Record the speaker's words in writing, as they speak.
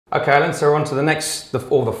Okay, Alan, so we're on to the next,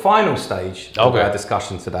 or the final stage of our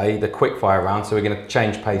discussion today, the quick fire round. So we're going to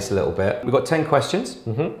change pace a little bit. We've got 10 questions.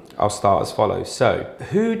 I'll start as follows. So,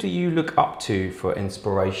 who do you look up to for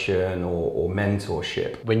inspiration or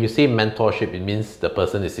mentorship? When you say mentorship, it means the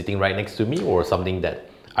person is sitting right next to me or something that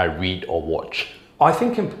I read or watch? I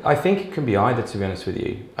think it can be either, to be honest with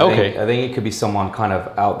you. I think it could be someone kind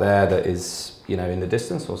of out there that is, in the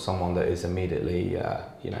distance, or someone that is immediately,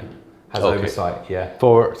 has oversight. Yeah.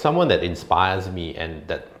 For someone that inspires me and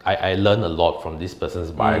that I learn a lot from this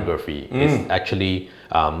person's biography is actually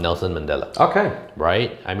Nelson Mandela. Okay.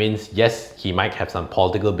 Right? I mean, yes, he might have some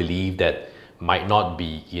political belief that might not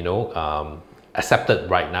be, accepted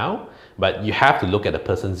right now, but you have to look at the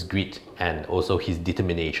person's grit and also his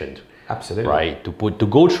determination. Absolutely. Right? To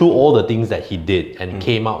go through all the things that he did and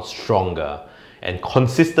came out stronger and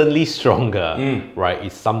consistently stronger, right,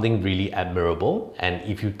 is something really admirable. And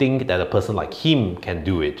if you think that a person like him can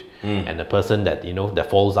do it, and the person that that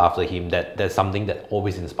follows after him, that's something that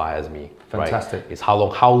always inspires me. Fantastic. Right? It's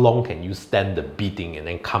how long can you stand the beating and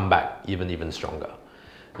then come back even stronger?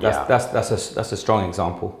 That's a strong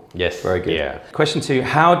example. Yes. Very good. Yeah. Question 2: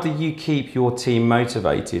 how do you keep your team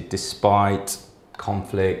motivated despite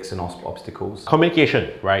conflicts and obstacles?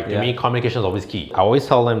 Communication, right? To me, communication is always key. I always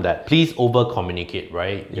tell them that please over communicate,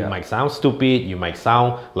 right? You might sound stupid, you might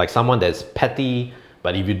sound like someone that's petty,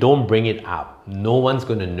 but if you don't bring it up, no one's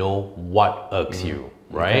going to know what irks you,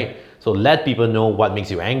 right? Okay. So let people know what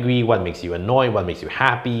makes you angry, what makes you annoyed, what makes you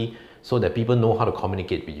happy, so that people know how to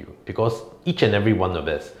communicate with you. Because each and every one of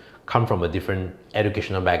us come from a different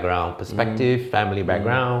educational background, perspective, family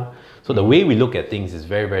background. So the way we look at things is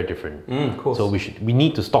very different. Of course. So we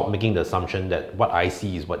need to stop making the assumption that what I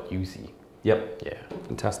see is what you see. Yep. Yeah.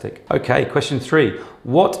 Fantastic. Okay, question 3.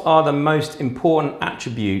 What are the most important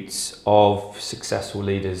attributes of successful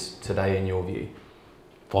leaders today in your view?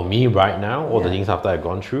 For me right now, all the things after I've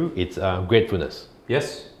gone through, it's gratefulness.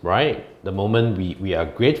 Yes. Right? The moment we are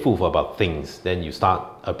grateful for about things, then you start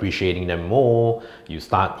appreciating them more, you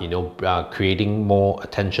start, creating more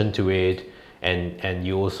attention to it, and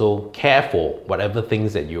you also care for whatever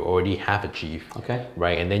things that you already have achieved. Okay.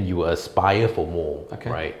 Right? And then you aspire for more. Okay.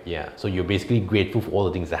 Right? Yeah. So you're basically grateful for all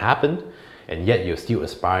the things that happened, and yet you're still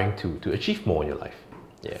aspiring to achieve more in your life.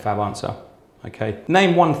 Yeah. Fab answer. Okay.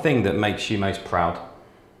 Name one thing that makes you most proud.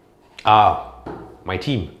 My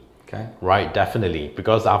team. Okay. Right, definitely.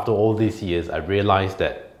 Because after all these years, I realized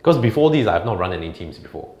that, because before these, I've not run any teams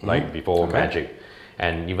before, like before Magic.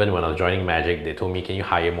 And even when I was joining Magic, they told me, can you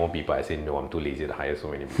hire more people? I said, no, I'm too lazy to hire so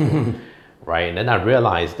many people. Right. And then I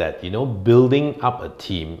realized that, building up a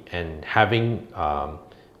team and having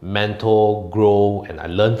mentor, grow, and I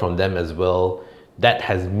learn from them as well, that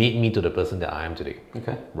has made me to the person that I am today.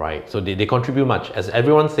 Okay. Right. So they contribute much. As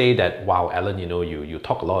everyone say that, wow, Alan, you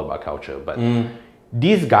talk a lot about culture, but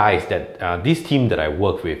these guys this team that I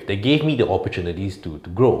work with, they gave me the opportunities to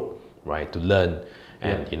grow, right? To learn,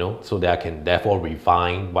 and so that I can therefore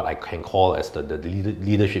refine what I can call as the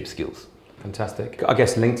leadership skills. Fantastic. I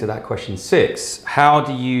guess linked to that, question 6, how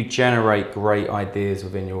do you generate great ideas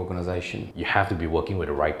within your organization? You have to be working with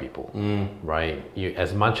the right people, right?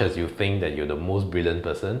 As much as you think that you're the most brilliant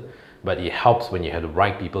person, but it helps when you have the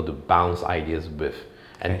right people to bounce ideas with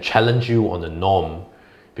and challenge you on the norm.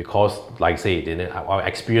 Because, like I say, our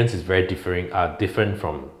experience is very different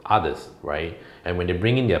from others, right? And when they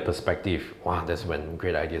bring in their perspective, wow, that's when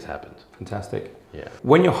great ideas happen. Fantastic. Yeah.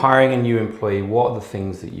 When you're hiring a new employee, what are the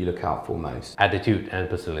things that you look out for most? Attitude and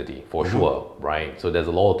personality, for sure, right? So there's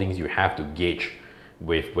a lot of things you have to gauge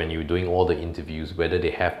with when you're doing all the interviews, whether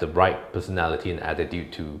they have the right personality and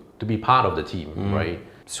attitude to be part of the team, right?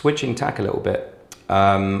 Switching tack a little bit.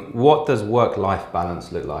 What does work-life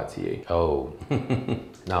balance look like to you? Oh,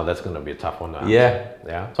 now that's going to be a tough one to answer.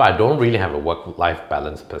 Yeah. So I don't really have a work-life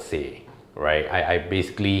balance per se, right? I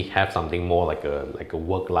basically have something more like a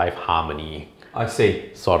work-life harmony. I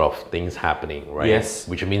see. Sort of things happening, right? Yes.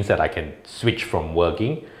 Which means that I can switch from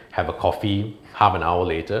working, have a coffee half an hour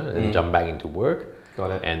later, and jump back into work.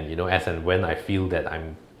 Got it. And as and when I feel that I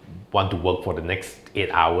want to work for the next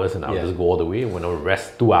 8 hours, and I'll just go all the way. When I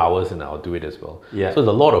rest 2 hours, and I'll do it as well. Yeah. So there's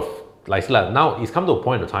a lot of now it's come to a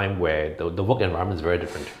point of time where the work environment is very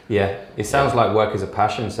different. Yeah. It sounds like work is a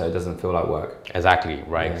passion, so it doesn't feel like work. Exactly,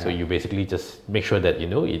 right. So you basically just make sure that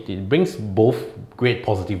it brings both great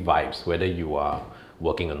positive vibes, whether you are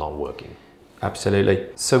working or not working. Absolutely.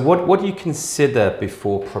 So what do you consider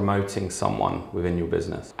before promoting someone within your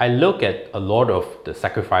business? I look at a lot of the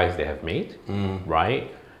sacrifice they have made,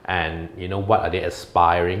 right? And what are they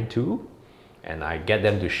aspiring to? And I get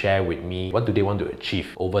them to share with me what do they want to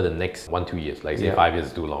achieve over the next 1-2 years. Like say 5 years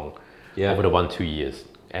is too long. Over the 1-2 years.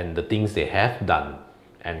 and the things they have done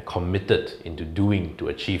and committed into doing to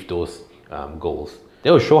achieve those goals. They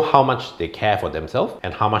will show how much they care for themselves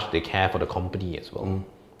and how much they care for the company as well.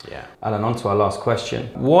 Yeah. Alan, on to our last question.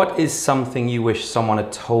 What is something you wish someone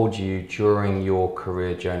had told you during your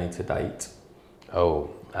career journey to date? Oh,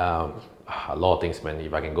 a lot of things, man.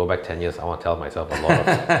 If I can go back 10 years, I want to tell myself a lot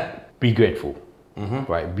of be grateful,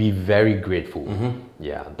 right? Be very grateful.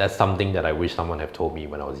 Yeah, that's something that I wish someone had told me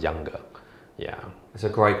when I was younger. Yeah. It's a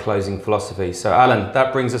great closing philosophy. So Alan,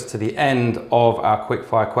 that brings us to the end of our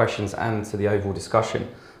quickfire questions and to the overall discussion.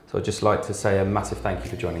 So I'd just like to say a massive thank you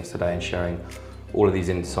for joining us today and sharing all of these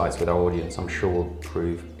insights with our audience. I'm sure will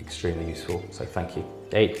prove extremely useful. So thank you.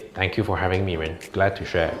 Hey, thank you for having me, man. Glad to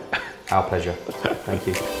share. Our pleasure. Thank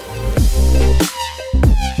you.